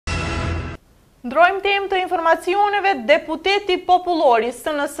Ndrojmë temë të informacioneve. Deputeti popullor i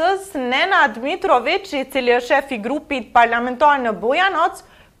SNS Nenad Mitrovic, i cili është shef i grupit parlamentar në Bujanoc,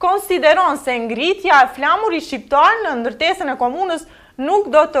 konsideron se ngritja e flamurit shqiptar në ndërtesën e komunës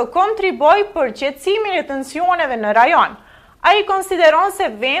nuk do të kontribuojë për qetësimin e tensioneve në rajon. Ai konsideron se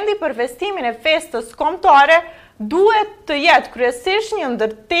vendi për festimin e festës kombëtare duhet të jetë kryesisht një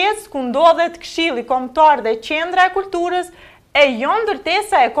ndërtesë ku ndodhet Këshilli Kombëtar dhe Qendra e Kulturës e jo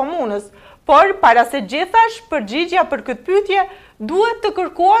ndërtesa e komunës. Por, para se gjithash, përgjigjja për këtë pyetje duhet të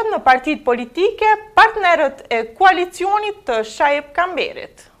kërkohet në partitë politike, partnerët e koalicionit të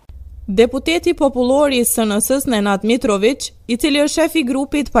shef. Deputeti popullor i SNS Nenad Mitrovic, i cili është shef i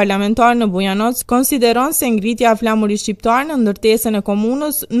grupit parlamentar në Bujanoc, konsideron se ngritja e flamurit shqiptar në ndërtesën e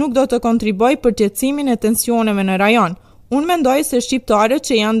komunës nuk do të kontribuojë për qetësimin e tensioneve në rajon. Unë mendoj se shqiptarët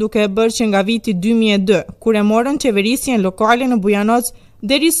që janë duke e bërë që nga viti 2002, kur e morën qeverisjen lokale në Bujanoc,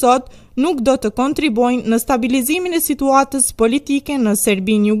 deri sot nuk do të kontribuojnë në stabilizimin e situatës politike në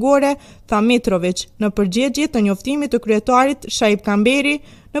Serbinë Jugore, tha Mitrovic, në përgjigje të njoftimit të kryetarit Shajip Kamberi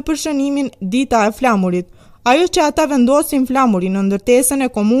në përshënimin Dita e Flamurit. Ajo që ata vendosin flamurin në ndërtesën e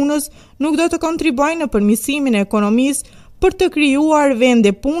komunës nuk do të kontribuojnë në përmirësimin e ekonomisë, për të krijuar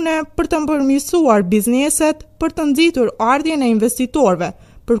vende pune, për të përmirësuar bizneset, për të nxitur ardhjen e investitorëve.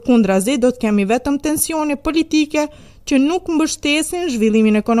 Përkundrazi do të kemi vetëm tensione politike që nuk mbështesin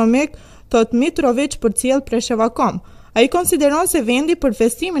zhvillimin ekonomik, thot Mitrovic përcjell Presheva.com. Ai konsideron se vendi për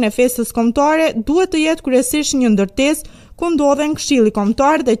festimin e festës kombëtare duhet të jetë kryesisht një ndërtesë ku ndodhen Këshilli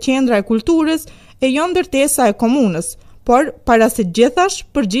Kombëtar dhe Qendra e Kulturës e jo ndërtesa e komunës. Por, para se gjithash,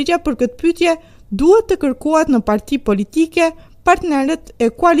 përgjigjja për këtë pyetje duhet të kërkohet në parti politike, partnerët e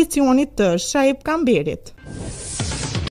koalicionit të Shajip Kamberit.